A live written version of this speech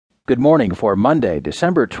Good morning for Monday,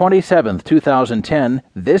 December 27th, 2010.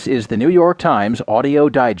 This is the New York Times Audio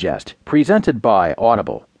Digest, presented by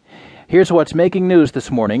Audible. Here's what's making news this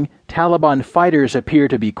morning. Taliban fighters appear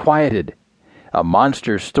to be quieted. A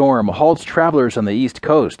monster storm halts travelers on the East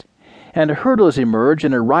Coast. And hurdles emerge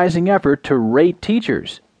in a rising effort to rate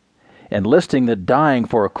teachers. Enlisting the dying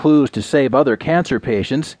for clues to save other cancer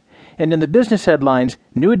patients. And in the business headlines,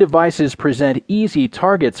 new devices present easy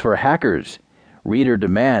targets for hackers. Reader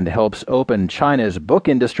demand helps open China's book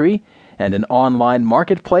industry, and an online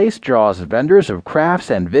marketplace draws vendors of crafts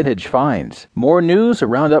and vintage finds. More news, a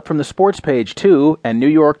roundup from the sports page too, and New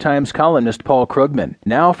York Times columnist Paul Krugman.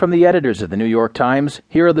 Now from the editors of the New York Times,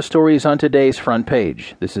 here are the stories on today's front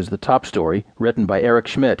page. This is the top story, written by Eric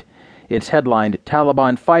Schmidt. It's headlined,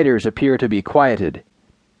 Taliban fighters appear to be quieted.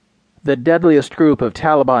 The deadliest group of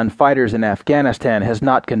Taliban fighters in Afghanistan has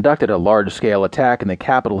not conducted a large-scale attack in the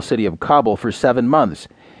capital city of Kabul for 7 months.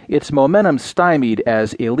 Its momentum stymied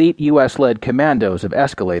as elite U.S.-led commandos have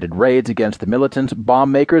escalated raids against the militants,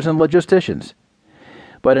 bomb makers, and logisticians.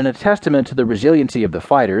 But in a testament to the resiliency of the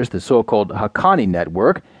fighters, the so-called Haqqani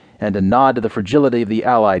network, and a nod to the fragility of the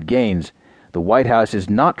Allied gains, the White House is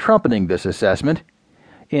not trumpeting this assessment.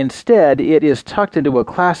 Instead, it is tucked into a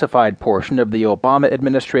classified portion of the Obama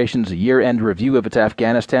administration's year-end review of its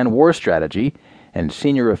Afghanistan war strategy, and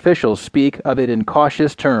senior officials speak of it in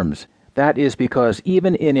cautious terms. That is because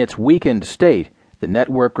even in its weakened state, the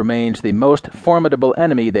network remains the most formidable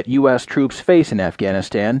enemy that U.S. troops face in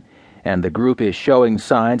Afghanistan, and the group is showing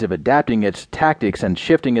signs of adapting its tactics and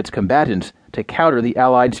shifting its combatants to counter the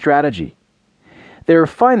Allied strategy. They're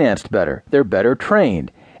financed better, they're better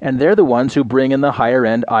trained, and they're the ones who bring in the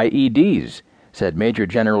higher-end IEDs, said Major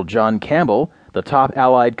General John Campbell, the top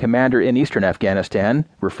Allied commander in eastern Afghanistan,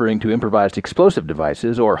 referring to improvised explosive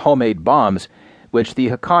devices or homemade bombs, which the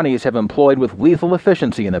Haqqanis have employed with lethal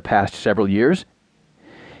efficiency in the past several years.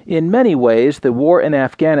 In many ways, the war in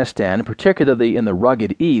Afghanistan, particularly in the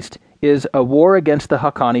rugged east, is a war against the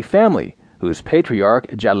Haqqani family, whose patriarch,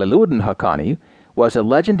 Jalaluddin Haqqani, was a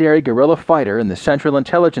legendary guerrilla fighter in the Central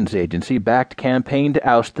Intelligence Agency-backed campaign to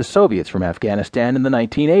oust the Soviets from Afghanistan in the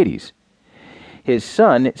 1980s. His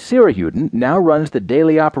son, Sirajuddin, now runs the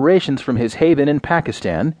daily operations from his haven in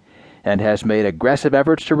Pakistan and has made aggressive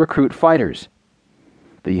efforts to recruit fighters.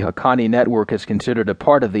 The Haqqani network is considered a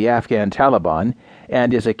part of the Afghan Taliban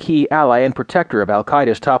and is a key ally and protector of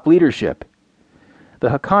al-Qaeda's top leadership. The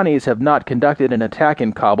Haqqanis have not conducted an attack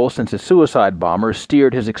in Kabul since a suicide bomber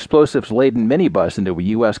steered his explosives-laden minibus into a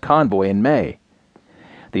U.S. convoy in May.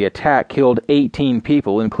 The attack killed 18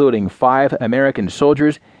 people, including 5 American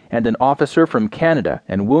soldiers and an officer from Canada,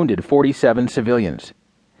 and wounded 47 civilians.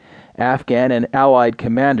 Afghan and Allied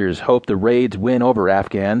commanders hope the raids win over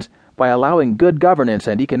Afghans by allowing good governance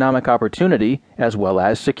and economic opportunity as well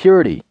as security.